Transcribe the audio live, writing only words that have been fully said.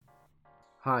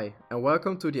Hi, and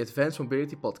welcome to the Advanced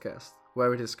Mobility Podcast, where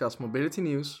we discuss mobility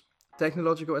news,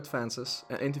 technological advances,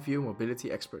 and interview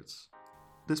mobility experts.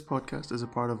 This podcast is a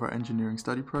part of our engineering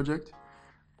study project.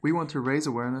 We want to raise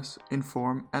awareness,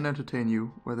 inform, and entertain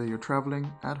you, whether you're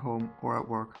traveling, at home, or at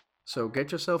work. So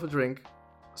get yourself a drink,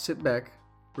 sit back,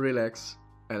 relax,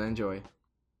 and enjoy.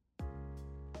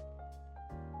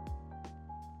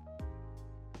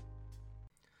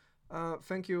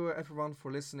 Thank you everyone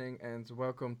for listening, and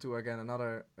welcome to again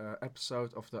another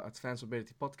episode of the Advanced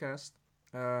Mobility Podcast.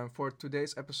 For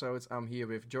today's episode, I'm here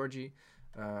with Georgie.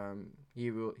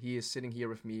 He is sitting here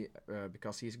with me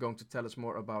because he's going to tell us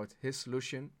more about his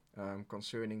solution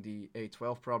concerning the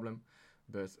A12 problem.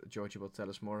 But Georgie will tell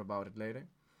us more about it later.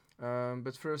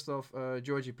 But first off,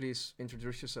 Georgie, please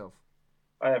introduce yourself.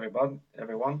 Hi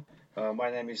everyone.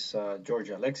 My name is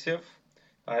Georgi Alexiev.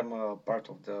 I'm part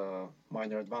of the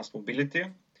minor advanced mobility.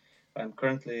 I'm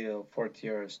currently a fourth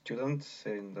year student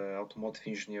in the automotive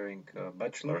engineering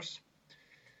bachelor's.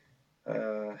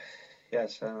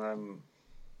 Yes, and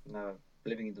I'm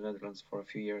living in the Netherlands for a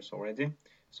few years already.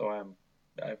 So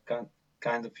I've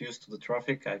kind of used to the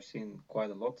traffic. I've seen quite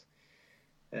a lot,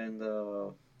 and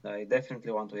I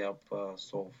definitely want to help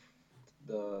solve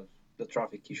the the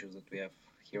traffic issues that we have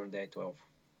here on the A12.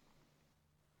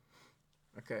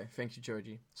 Okay, thank you,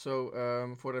 Georgie. So,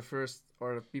 for the first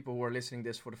or the people who are listening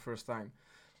this for the first time,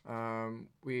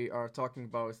 we are talking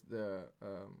about the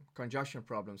congestion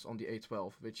problems on the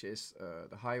A12, which is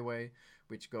the highway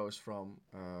which goes from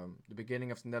the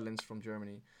beginning of the Netherlands from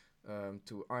Germany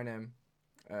to Arnhem,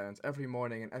 and every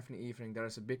morning and every evening there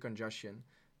is a big congestion.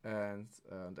 And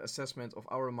the assessment of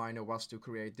our minor was to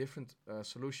create different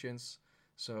solutions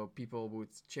so people would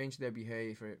change their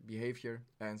behavior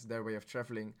and their way of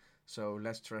traveling, so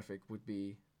less traffic would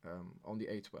be on the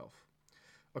A12.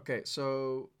 Okay,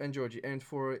 so and Georgie, and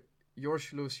for your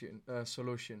solution,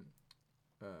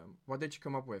 what did you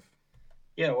come up with?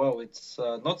 Yeah, well, it's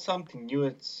not something new.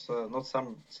 It's not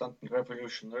something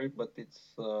revolutionary, but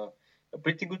it's a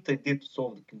pretty good idea to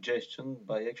solve the congestion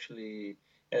by actually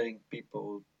having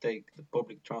people take the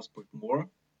public transport more.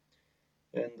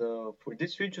 And for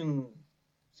this region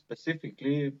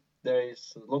specifically, there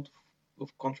is a lot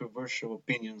of controversial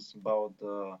opinions about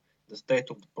the state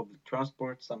of the public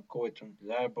transport. Some call it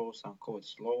unreliable, some call it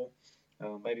slow.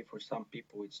 Maybe for some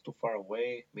people it's too far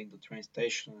away. I mean, the train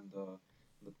station and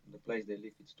the place they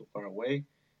live it's too far away,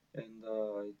 and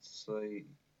it's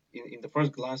in the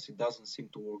first glance it doesn't seem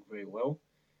to work very well.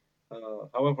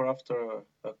 However, after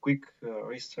a quick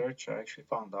research, I actually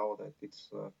found out that it's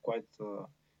quite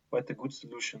a good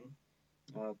solution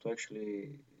to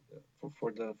actually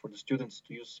for the students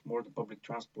to use more the public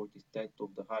transport instead of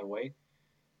the highway.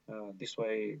 This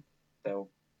way, they'll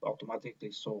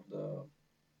automatically solve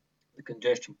the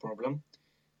congestion problem.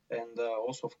 And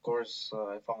also, of course,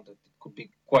 I found that it could be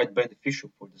quite beneficial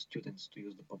for the students to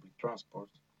use the public transport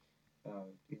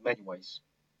in many ways.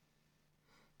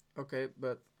 Okay,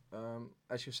 but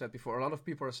as you said before, a lot of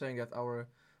people are saying that our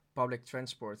public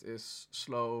transport is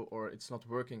slow or it's not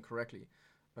working correctly.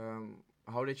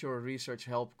 How did your research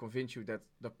help convince you that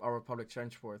our public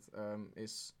transport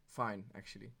is fine,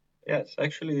 actually? Yes,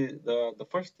 actually, the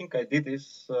first thing I did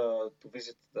is to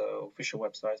visit the official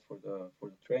website for the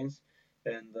trains,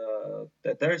 and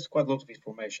there is quite a lot of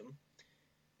information.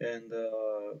 And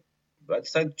I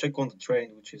decided to check on the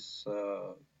train, which is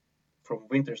from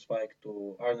Winterswijk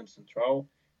to Arnhem Central,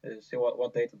 see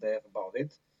what data they have about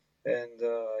it. And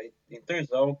it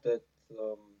turns out that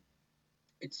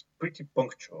it's pretty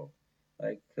punctual.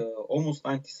 Like almost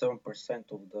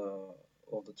 97%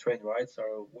 of the train rides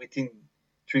are within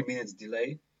 3 minutes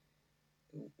delay,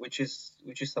 which is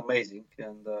amazing.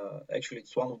 And actually,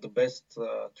 it's one of the best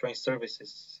train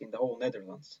services in the whole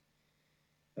Netherlands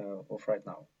of right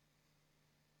now.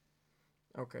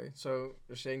 Okay, so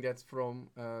you're saying that from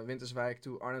Winterswijk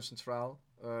to Arnhem Centraal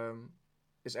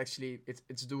is actually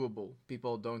it's doable.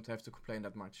 People don't have to complain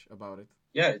that much about it,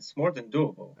 Yeah, it's more than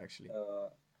doable. actually.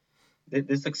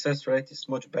 The success rate is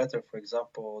much better, for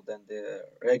example, than the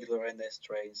regular NS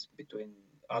trains between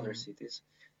other Hmm. cities.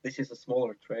 This is a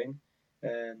smaller train,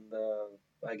 and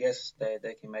I guess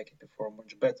they can make it perform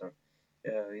much better.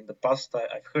 In the past,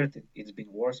 I've heard it's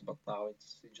been worse, but now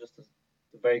it's just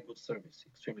a very good service,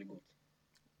 extremely good.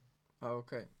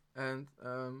 Okay, and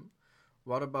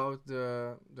what about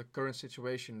the current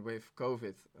situation with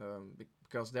COVID?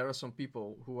 Because there are some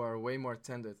people who are way more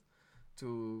tended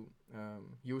to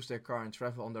use their car and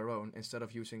travel on their own instead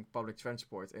of using public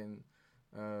transport in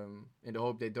the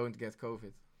hope they don't get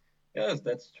COVID. Yes,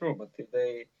 that's true. But if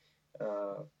they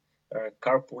uh, are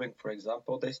carpooling, for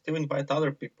example, they still invite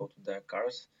other people to their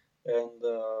cars, and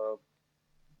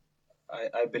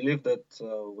I believe that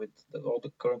with all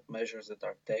the current measures that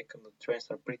are taken, the trains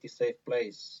are pretty safe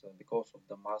place because of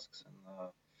the masks and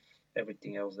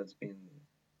everything else that's been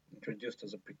introduced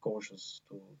as a precautions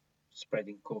to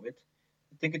spreading COVID.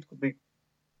 I think it could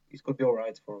be all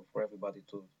right for everybody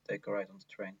to take a ride on the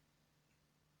train.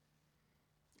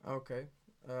 Okay.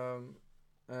 Um,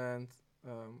 and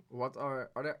what are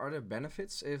there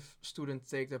benefits if students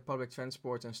take the public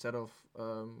transport instead of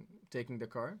taking the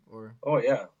car? Or Oh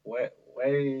yeah,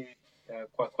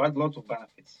 quite a lot of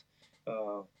benefits.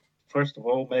 Uh, First of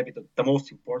all, maybe the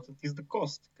most important is the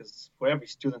cost, because for every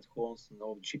student who owns an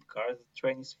old cheap car, the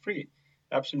train is free,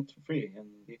 absolutely free. And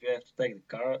if you have to take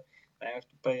the car, I have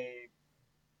to pay.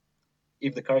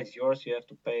 If the car is yours, you have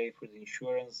to pay for the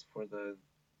insurance, for the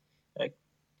like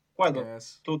quite a,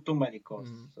 gas? too many Mm-hmm.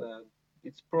 costs.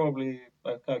 It's probably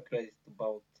I calculated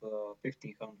about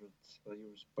 1,500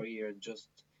 euros per year just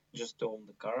to own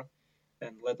the car,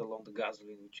 and let alone the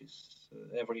gasoline, which is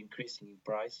ever increasing in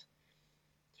price.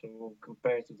 So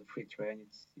compared to the free train,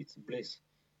 it's bliss.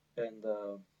 And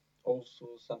also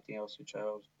something else which I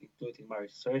was included in my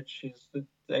research is that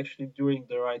actually during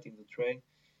the ride in the train,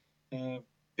 uh,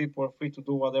 people are free to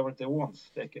do whatever they want.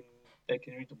 They can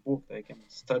read a book, they can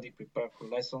study, prepare for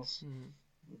lessons.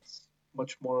 Mm-hmm. It's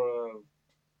much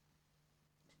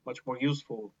more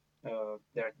useful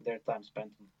their time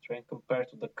spent on the train compared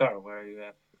to the car, where you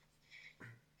have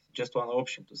just one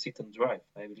option to sit and drive,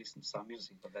 maybe listen to some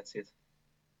music, but that's it.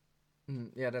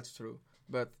 Yeah, that's true.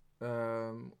 But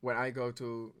when I go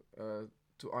to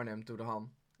Arnhem to the Ham,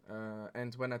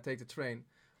 and when I take the train,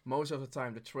 most of the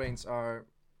time the trains are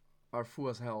full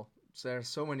as hell. There's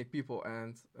so many people,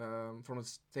 and from the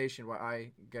station where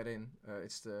I get in,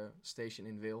 it's the station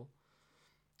in Wil.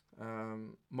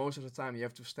 Most of the time you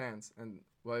have to stand, and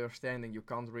while you're standing, you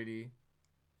can't really.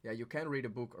 Yeah, you can read a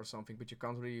book or something, but you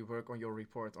can't really work on your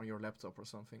report on your laptop or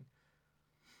something.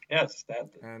 Yes, that,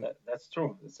 And that that's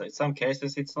true. In some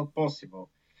cases, it's not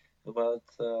possible. But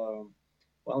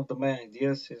one of the main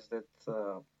ideas is that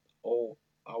all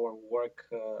our work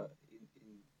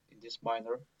in this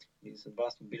minor, this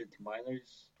advanced mobility minor,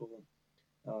 is to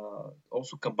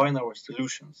also combine our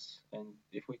solutions. And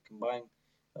if we combine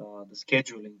the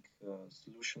scheduling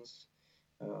solutions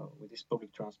with this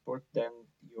public transport, then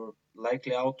you're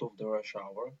likely out of the rush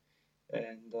hour,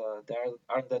 and there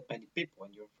aren't that many people,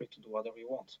 and you're free to do whatever you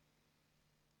want.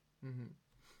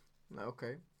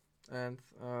 okay, and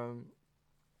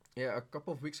yeah, a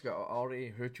couple of weeks ago, I already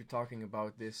heard you talking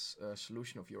about this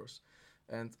solution of yours,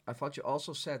 and I thought you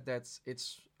also said that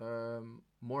it's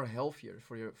more healthier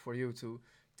for you to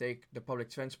take the public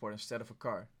transport instead of a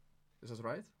car. Is that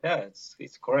right? Yeah,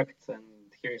 it's correct, and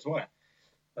here's why.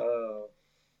 Uh,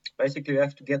 Basically, you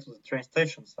have to get to the train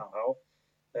station somehow,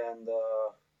 and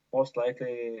most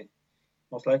likely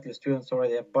students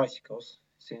already have bicycles,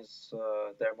 since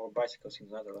there are more bicycles in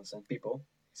the Netherlands than people.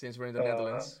 Since we're in the Uh,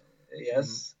 Netherlands. Mm-hmm.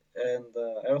 yes, and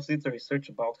I also did the research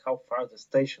about how far the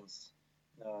stations,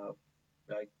 uh,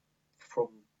 like from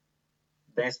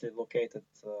densely located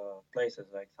places,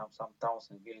 like some towns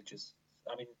and villages.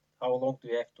 I mean, how long do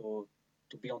you have to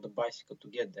be on the bicycle to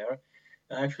get there?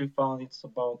 I actually found it's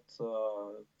about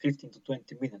 15 to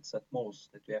 20 minutes at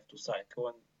most that we have to cycle,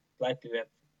 and likely we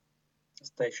have a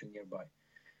station nearby.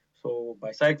 So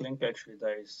by cycling, actually,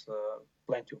 there is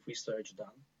plenty of research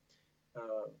done.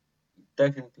 It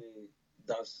definitely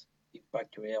does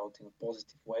impact your health in a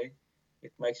positive way.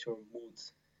 It makes your mood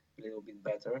a little bit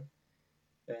better,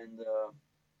 and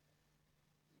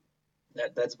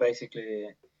that's basically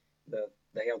the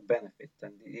health benefit.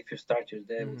 And if you start your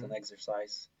day with Mm-hmm. an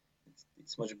exercise,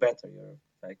 it's much better. You're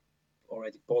like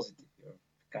already positive. You're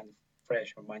kind of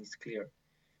fresh. Your mind is clear.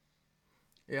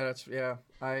 Yeah.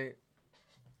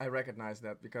 I recognize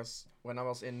that because when I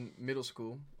was in middle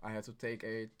school, I had to take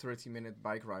a 30-minute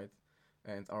bike ride,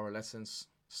 and our lessons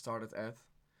started at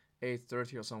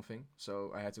 8:30 or something.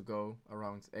 So I had to go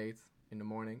around 8 in the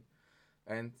morning,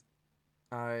 and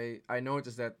I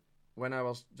noticed that when I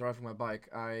was driving my bike,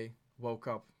 I woke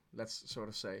up. Let's sort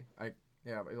of say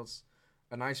yeah, it was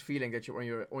a nice feeling that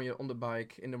you're on the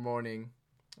bike in the morning,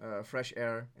 fresh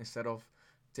air instead of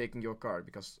taking your car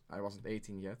because I wasn't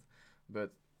 18 yet.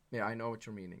 But yeah, I know what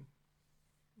you're meaning.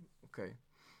 Okay.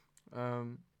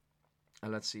 Um,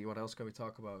 and let's see what else can we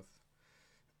talk about.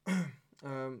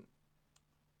 um,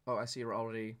 oh, I see we're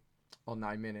already on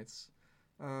 9 minutes.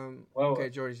 Okay, Well,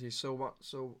 Georgie. So what?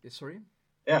 So sorry.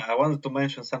 yeah, I wanted to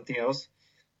mention something else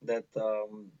that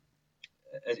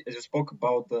as you spoke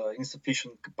about the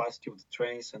insufficient capacity of the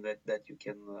trains, and that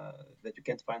you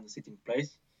can't find a sitting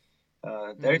place.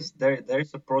 Mm-hmm. There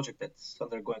is a project that's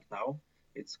undergoing now.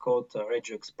 It's called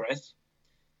Regio Express,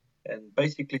 and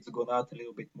basically it's gonna add a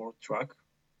little bit more track,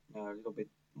 a little bit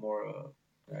more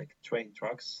like train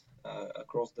tracks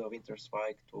across the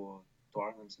Winterswijk to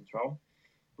Arnhem Central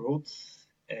routes,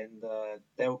 and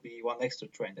there will be one extra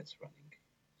train that's running.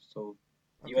 So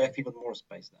you Okay. have even more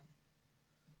space then.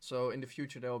 So in the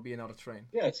future there will be another train.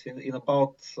 Yes, in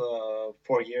about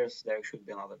 4 years there should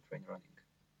be another train running.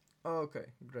 Oh, okay,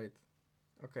 great.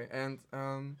 Okay, and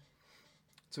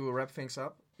to wrap things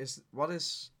up, what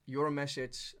is your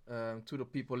message to the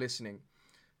people listening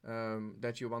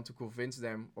that you want to convince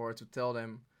them or to tell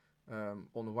them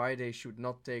on why they should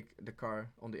not take the car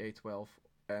on the A12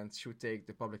 and should take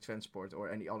the public transport or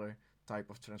any other type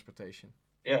of transportation?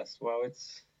 Yes, well,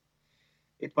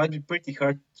 it might be pretty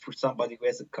hard for somebody who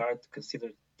has a car to consider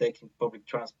taking public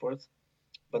transport,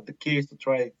 but the key is to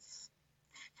try it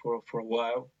for a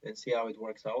while and see how it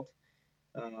works out.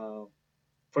 Uh,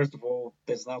 First of all,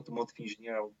 as an automotive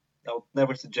engineer, I would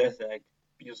never suggest that I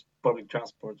use public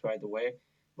transport right away.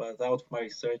 But out of my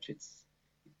research, it's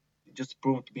just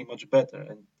proven to be much better,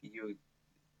 and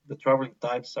the traveling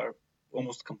times are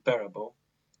almost comparable.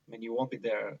 I mean, you won't be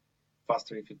there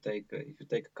faster if you take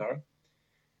a car.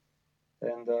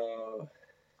 And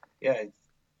yeah,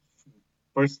 it's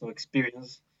personal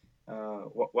experience.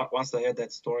 Once I had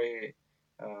that story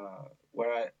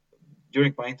where I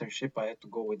during my internship, I had to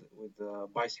go with a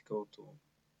bicycle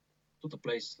to the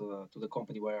place to the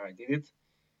company where I did it,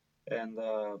 and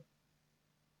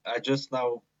I just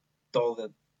now thought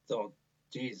that oh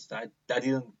geez, I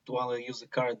didn't want to use the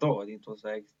car at all. It was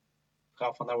like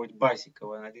half an hour with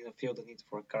bicycle, and I didn't feel the need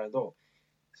for a car at all.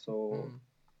 So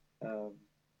Mm. um,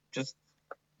 just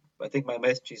I think my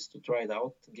message is to try it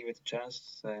out, give it a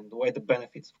chance, and weigh the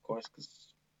benefits, of course,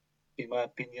 because in my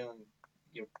opinion,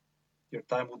 your your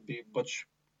time would be much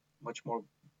more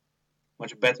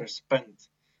much better spent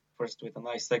first with a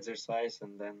nice exercise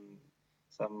and then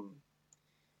some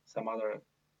some other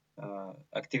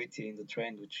activity in the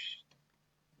train which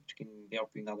can help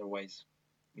you in other ways.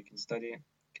 You can study, you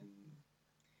can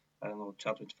I don't know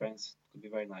chat with friends. It could be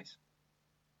very nice.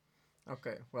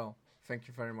 Okay, well, thank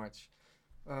you very much.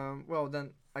 Well,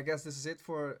 then I guess this is it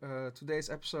for today's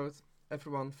episode.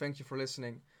 Everyone, thank you for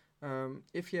listening.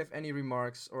 If you have any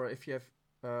remarks or if you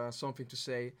have something to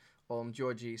say on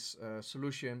Georgie's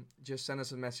solution, just send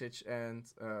us a message and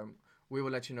we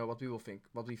will let you know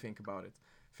what we think about it.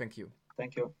 Thank you.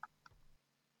 Thank you.